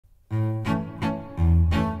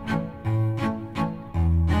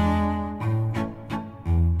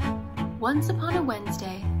Once upon a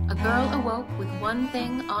Wednesday, a girl awoke with one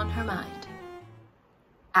thing on her mind: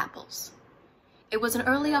 apples. It was an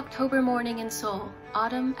early October morning in Seoul,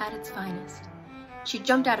 autumn at its finest. She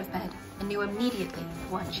jumped out of bed and knew immediately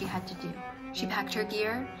what she had to do. She packed her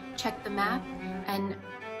gear, checked the map,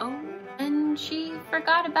 and she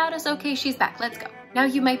forgot about us. Okay, she's back, let's go. Now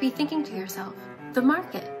you might be thinking to yourself, the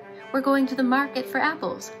market. We're going to the market for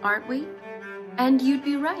apples, aren't we? And you'd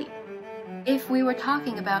be right, if we were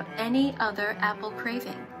talking about any other apple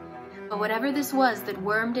craving. But whatever this was that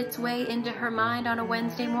wormed its way into her mind on a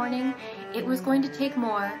Wednesday morning, it was going to take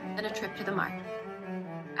more than a trip to the market.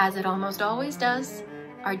 As it almost always does,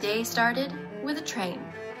 our day started with a train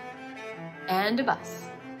and a bus.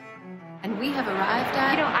 And we have arrived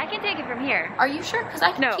at... You know, I can take it from here. Are you sure? Because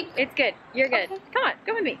I can keep... No, it's good. You're good. Okay. Come on,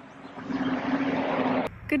 come with me.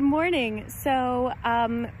 Good morning. So,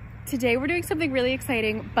 today we're doing something really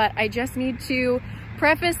exciting, but I just need to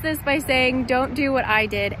preface this by saying don't do what I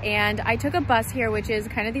did. And I took a bus here, which is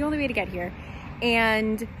kind of the only way to get here.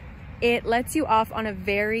 And it lets you off on a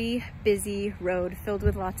very busy road filled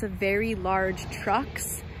with lots of very large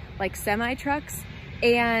trucks, like semi-trucks,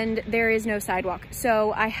 and there is no sidewalk.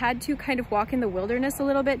 So I had to kind of walk in the wilderness a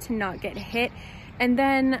little bit to not get hit. And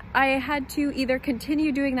then I had to either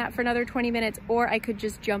continue doing that for another 20 minutes or I could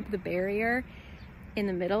just jump the barrier in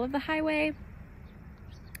the middle of the highway.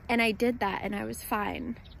 And I did that and I was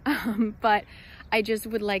fine. But I just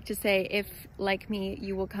would like to say, if like me,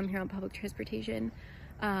 you will come here on public transportation,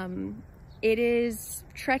 it is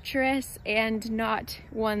treacherous and not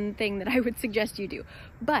one thing that I would suggest you do.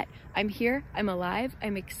 But I'm here, I'm alive,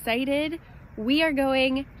 I'm excited. We are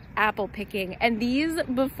going apple picking, and these,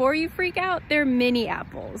 before you freak out, they're mini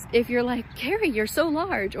apples. If you're like, Carrie, you're so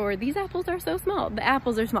large, or these apples are so small, the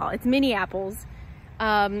apples are small. It's mini apples.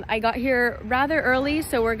 I got here rather early,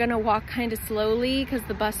 so we're gonna walk kind of slowly because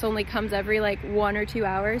the bus only comes every like 1 or 2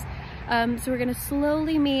 hours. So we're gonna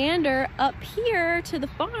slowly meander up here to the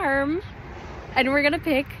farm and we're gonna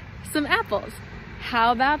pick some apples.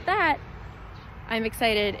 How about that? I'm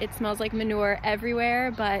excited. It smells like manure everywhere,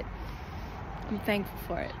 but I'm thankful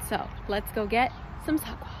for it. So let's go get some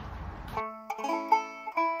sakwa.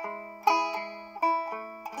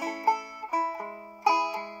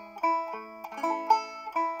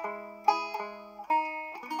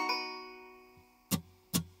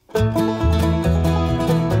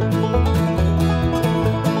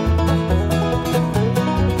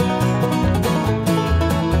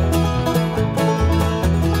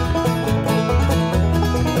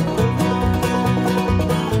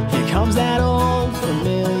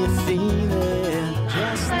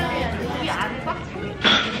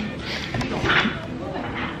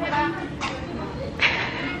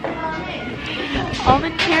 All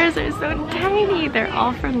the chairs are so tiny. They're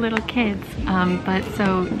all for little kids. But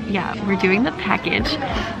so yeah, we're doing the package,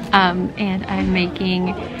 and I'm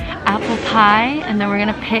making apple pie, and then we're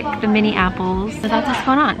gonna pick the mini apples. So that's what's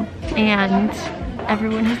going on. And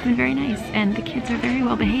everyone has been very nice, and the kids are very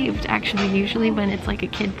well behaved. Actually, usually when it's like a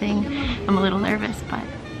kid thing, I'm a little nervous, but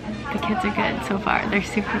the kids are good so far. They're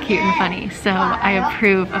super cute and funny. So I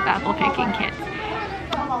approve of apple picking kids.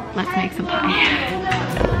 Let's make some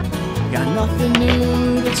pie. Got nothing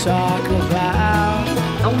new to talk about.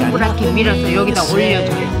 동그랗게 밀어서 여기다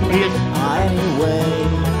올려줘. Anyway.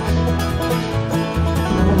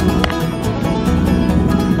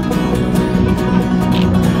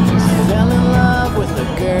 Fell in love with a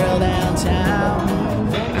girl downtown.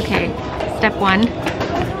 Okay, step 1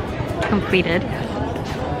 completed.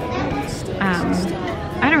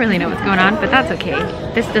 I don't really know what's going on, but that's okay.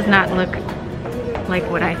 This does not look like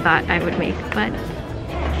what I thought I would make, but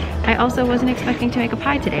I also wasn't expecting to make a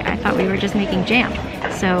pie today. I thought we were just making jam.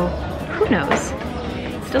 So who knows?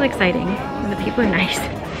 It's still exciting, and the people are nice.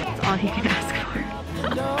 That's all you can ask for.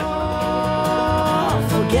 Don't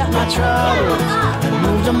forget my troubles and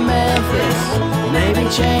move to Memphis. Maybe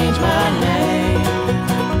change my name.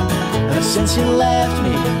 But since you left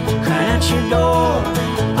me crying at your door,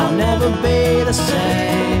 I'll never be the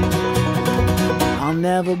same. I'll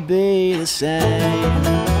never be the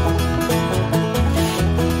same.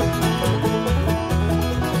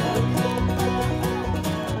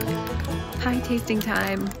 Pie tasting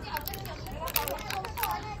time.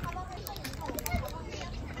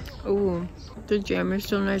 Ooh, the jam is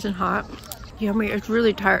still nice and hot. Yummy, it's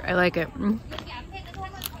really tart. I like it.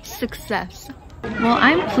 Success. Well,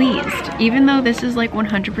 I'm pleased. Even though this is like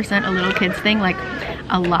 100% a little kids thing, like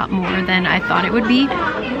a lot more than I thought it would be,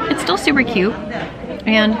 it's still super cute.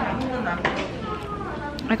 And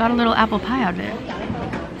I got a little apple pie out of it.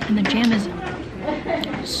 And the jam is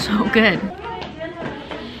so good.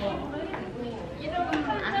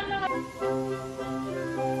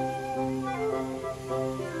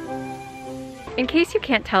 in case you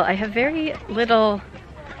can't tell, I have very little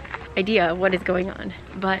idea of what is going on,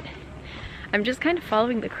 but I'm just kind of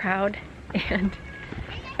following the crowd and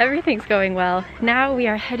everything's going well. Now we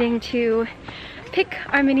are heading to pick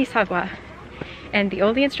our mini sagwa, and the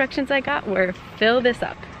only instructions I got were fill this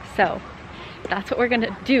up. So that's what we're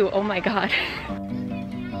gonna do. Oh my god.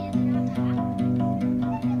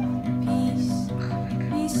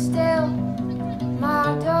 Be still,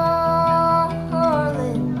 my darling.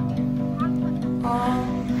 All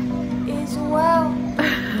is well,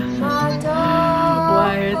 my darling.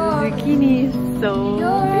 Why are the zucchinis so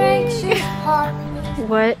big?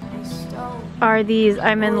 What are these?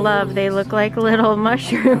 I'm in love. They look like little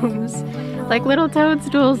mushrooms. Like little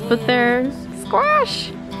toadstools, but they're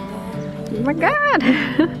squash. Oh my god.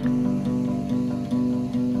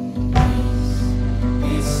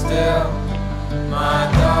 Be still, my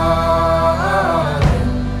darling.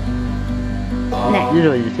 네.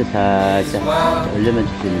 위로 이렇게 살짝 올려만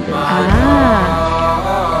주시면 돼요. 아.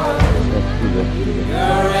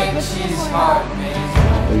 Your anxious heart makes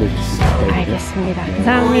올려주시면 돼요. 알겠습니다.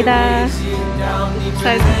 감사합니다.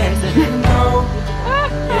 Size comparison.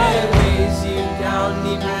 it weighs you down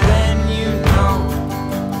deeper than you know.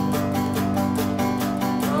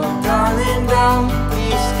 Oh, darling, don't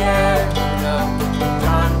be scared of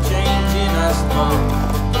time changing us both.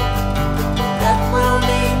 Death will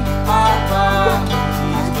leave our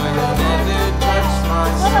bodies, but it'll never touch my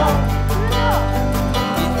soul.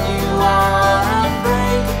 If you are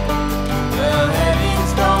afraid, the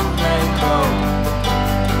heavens don't let go.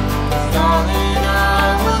 Darling,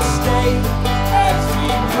 I will stay as we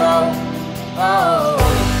grow. Oh.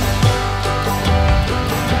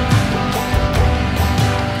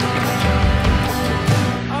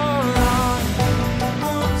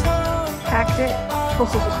 Packed it.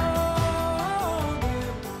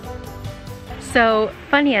 So,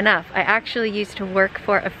 funny enough, I actually used to work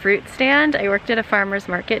for a fruit stand. I worked at a farmer's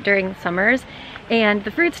market during the summers, and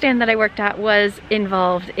the fruit stand that I worked at was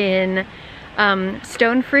involved in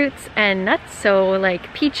stone fruits and nuts, so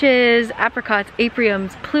like peaches, apricots,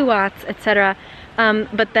 apriums, pluots, etc.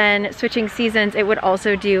 But then switching seasons, it would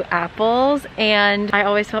also do apples, and I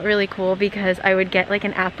always felt really cool because I would get like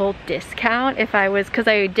an apple discount if I was, because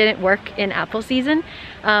I didn't work in apple season.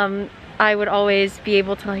 I would always be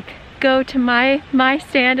able to like go to my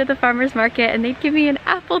stand at the farmer's market and they'd give me an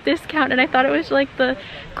apple discount, and I thought it was like the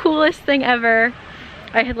coolest thing ever.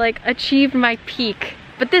 I had like achieved my peak.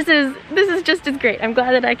 But this is just as great. I'm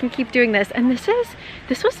glad that I can keep doing this. And this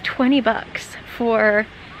was 20 bucks for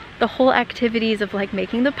the whole activities of like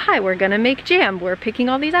making the pie. We're gonna make jam. We're picking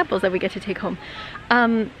all these apples that we get to take home.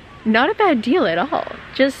 Not a bad deal at all.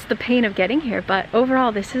 Just the pain of getting here. But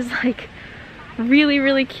overall, this is like really,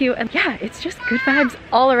 really cute. And yeah, it's just good vibes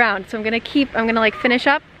all around. So I'm gonna like finish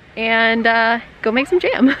up and go make some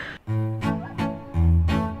jam.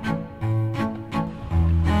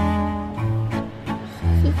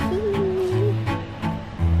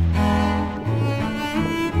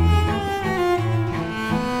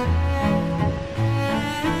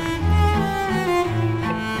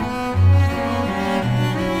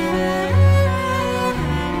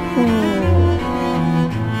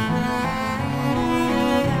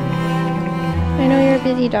 I know you're a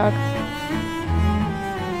busy dog.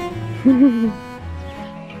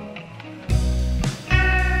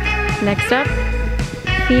 Next up,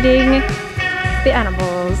 feeding the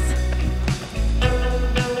animals.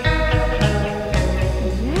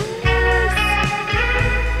 Yes!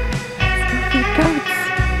 Let's go feed goats.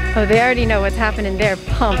 Oh, they already know what's happening. They're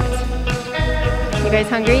pumped. You guys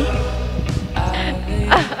hungry?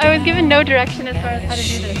 I was given no direction as far as how to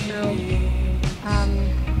do this, so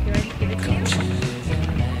do I just give it to you?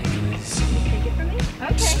 Take it from me?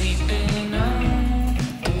 Okay.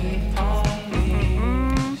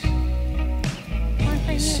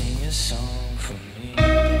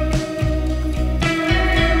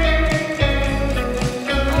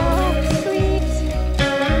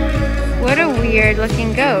 What a weird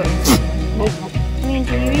looking goat. I mean,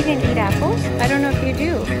 do you even eat apples? I don't know if you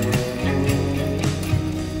do.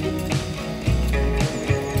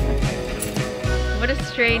 What a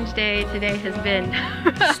strange day today has been.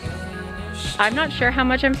 I'm not sure how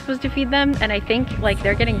much I'm supposed to feed them, and I think like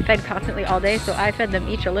they're getting fed constantly all day, so I fed them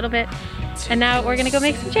each a little bit. And now we're gonna go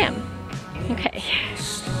make some jam. Okay.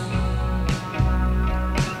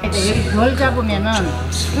 여기 덜 잡으면은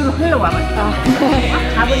이리로 흘러와봐요.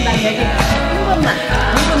 잡은 다음에 여기 한 번만,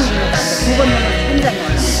 두 번 눌러도 안 돼.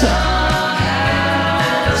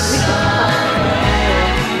 두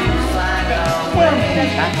번 눌러도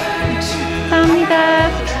천장에 올라가. 감사합니다.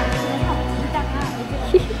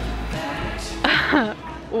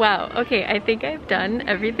 Wow, okay, I think I've done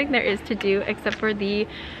everything there is to do except for the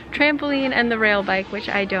trampoline and the rail bike, which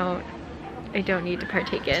I don't need to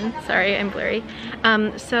partake in. Sorry, I'm blurry.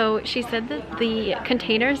 So she said that the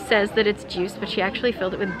container says that it's juice, but she actually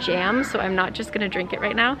filled it with jam, so I'm not just gonna drink it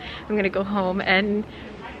right now. I'm gonna go home and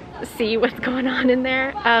see what's going on in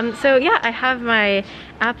there. So yeah, I have my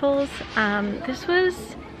apples. This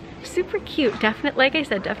was super cute. Like I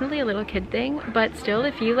said, definitely a little kid thing, but still,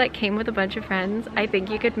 if you like came with a bunch of friends, I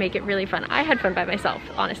think you could make it really fun. I had fun by myself,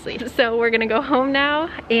 honestly. So we're gonna go home now,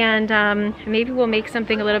 and maybe we'll make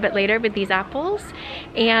something a little bit later with these apples,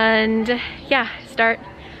 and yeah, start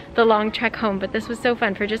the long trek home. But this was so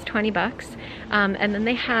fun for just 20 bucks. And then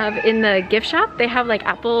they have in the gift shop, they have like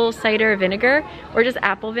apple cider vinegar or just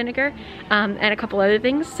apple vinegar, and a couple other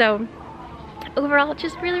things. So overall,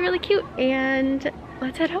 just really, really cute. And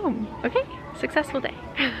let's head home. Okay, successful day.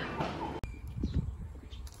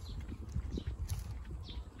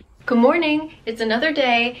 Good morning, it's another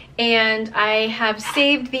day, and I have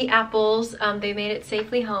saved the apples. They made it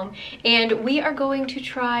safely home, and we are going to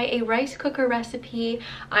try a rice cooker recipe.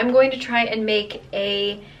 I'm going to try and make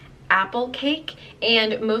a apple cake,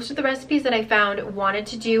 and most of the recipes that I found wanted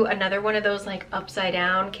to do another one of those like upside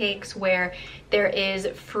down cakes where there is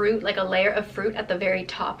fruit, like a layer of fruit at the very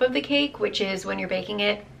top of the cake, which is when you're baking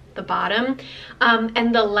it, the bottom.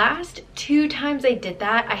 And the last 2 times I did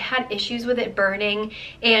that, I had issues with it burning,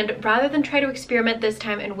 and rather than try to experiment this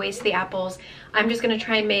time and waste the apples, I'm just gonna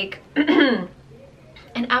try and make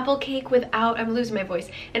an apple cake without, I'm losing my voice,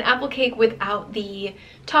 an apple cake without the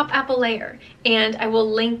top apple layer. And I will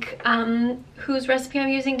link whose recipe I'm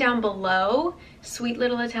using down below. Sweet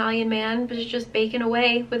little Italian man, but is just baking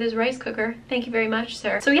away with his rice cooker. Thank you very much,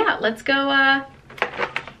 sir. So yeah, let's go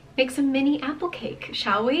make some mini apple cake,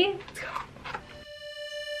 shall we? Let's go.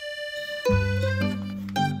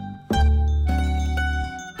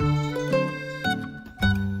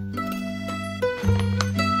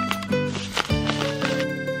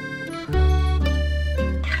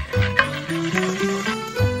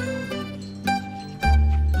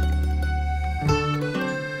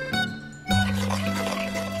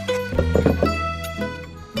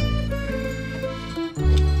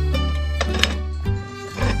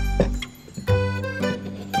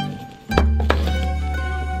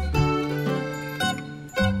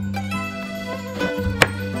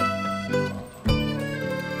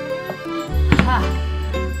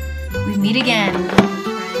 We meet again.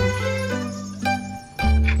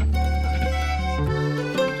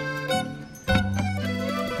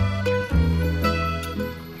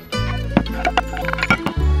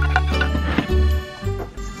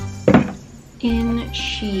 In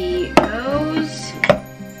she goes.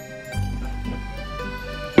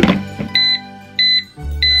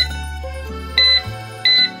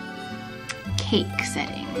 Cake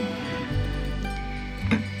setting.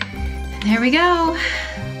 There we go.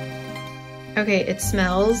 Okay, it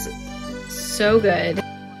smells so good.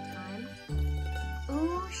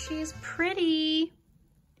 Oh, she's pretty.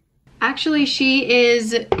 Actually, she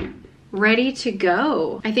is ready to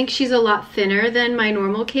go. I think she's a lot thinner than my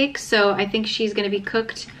normal cake, so I think she's gonna be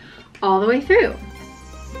cooked all the way through.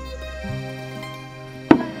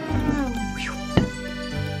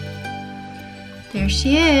 There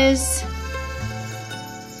she is.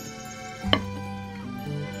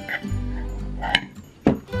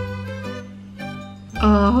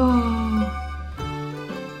 Oh,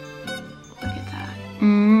 look at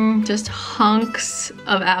that. Just hunks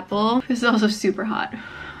of apple. This is also super hot.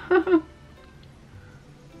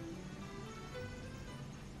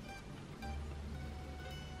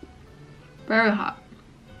 Very hot,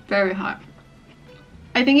 very hot.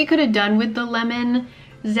 I think it could have done with the lemon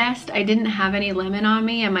zest. I didn't have any lemon on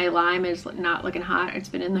me, and my lime is not looking hot. It's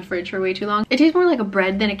been in the fridge for way too long. It tastes more like a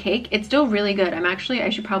bread than a cake. It's still really good. I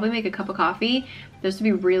should probably make a cup of coffee. This would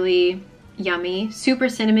be really yummy, super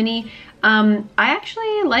cinnamony. I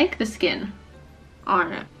actually like the skin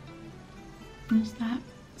on it. There's that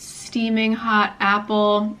steaming hot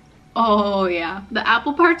apple. Oh yeah, the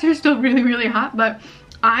apple parts are still really, really hot, but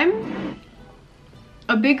I'm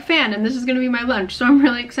a big fan, and this is gonna be my lunch, so I'm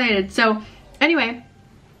really excited. So anyway,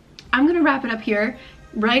 I'm gonna wrap it up here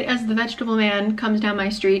right as the vegetable man comes down my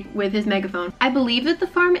street with his megaphone. I believe that the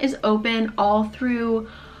farm is open all through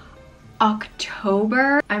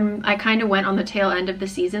October. I kind of went on the tail end of the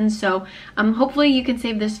season, so hopefully you can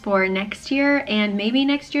save this for next year, and maybe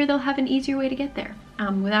next year they'll have an easier way to get there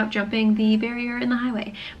without jumping the barrier in the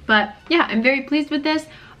highway. But yeah, I'm very pleased with this.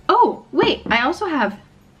 Oh wait, I also have,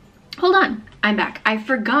 hold on, I'm back. I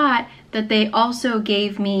forgot that they also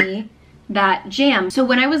gave me that jam. So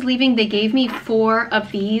when I was leaving, they gave me 4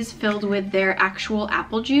 of these filled with their actual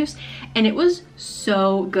apple juice, and it was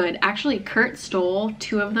so good. Actually, Kurt stole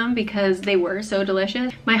 2 of them because they were so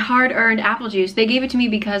delicious. My hard-earned apple juice, they gave it to me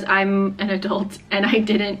because I'm an adult and I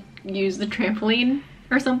didn't use the trampoline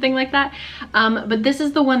or something like that. But this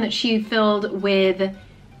is the one that she filled with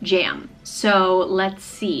jam. So let's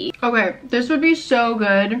see. Okay, this would be so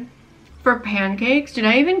good for pancakes. Did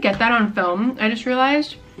I even get that on film? I just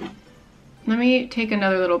realized. Let me take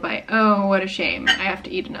another little bite. Oh, what a shame. I have to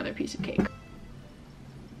eat another piece of cake.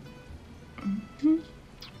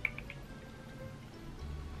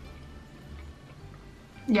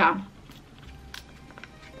 Yeah.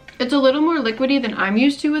 It's a little more liquidy than I'm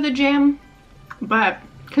used to with a jam, but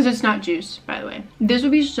because it's not juice, by the way. This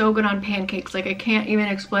would be so good on pancakes. Like, I can't even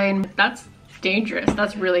explain. That's dangerous.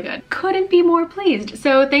 That's really good. Couldn't be more pleased.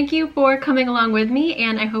 So thank you for coming along with me,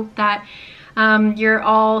 and I hope that you're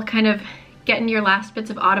all kind of getting your last bits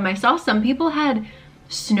of autumn. I saw some people had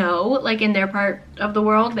snow, like in their part of the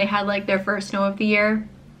world. They had like their first snow of the year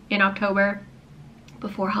in October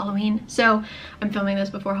before Halloween. So I'm filming this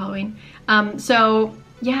before Halloween. So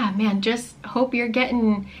yeah, man, just hope you're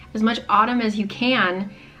getting as much autumn as you can,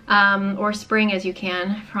 or spring as you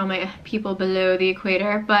can for all my people below the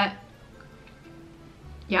equator. But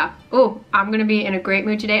yeah, oh, I'm gonna be in a great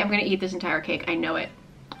mood today. I'm gonna eat this entire cake, I know it.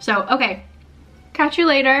 So, okay, catch you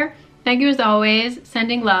later. Thank you as always,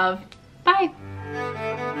 sending love, bye.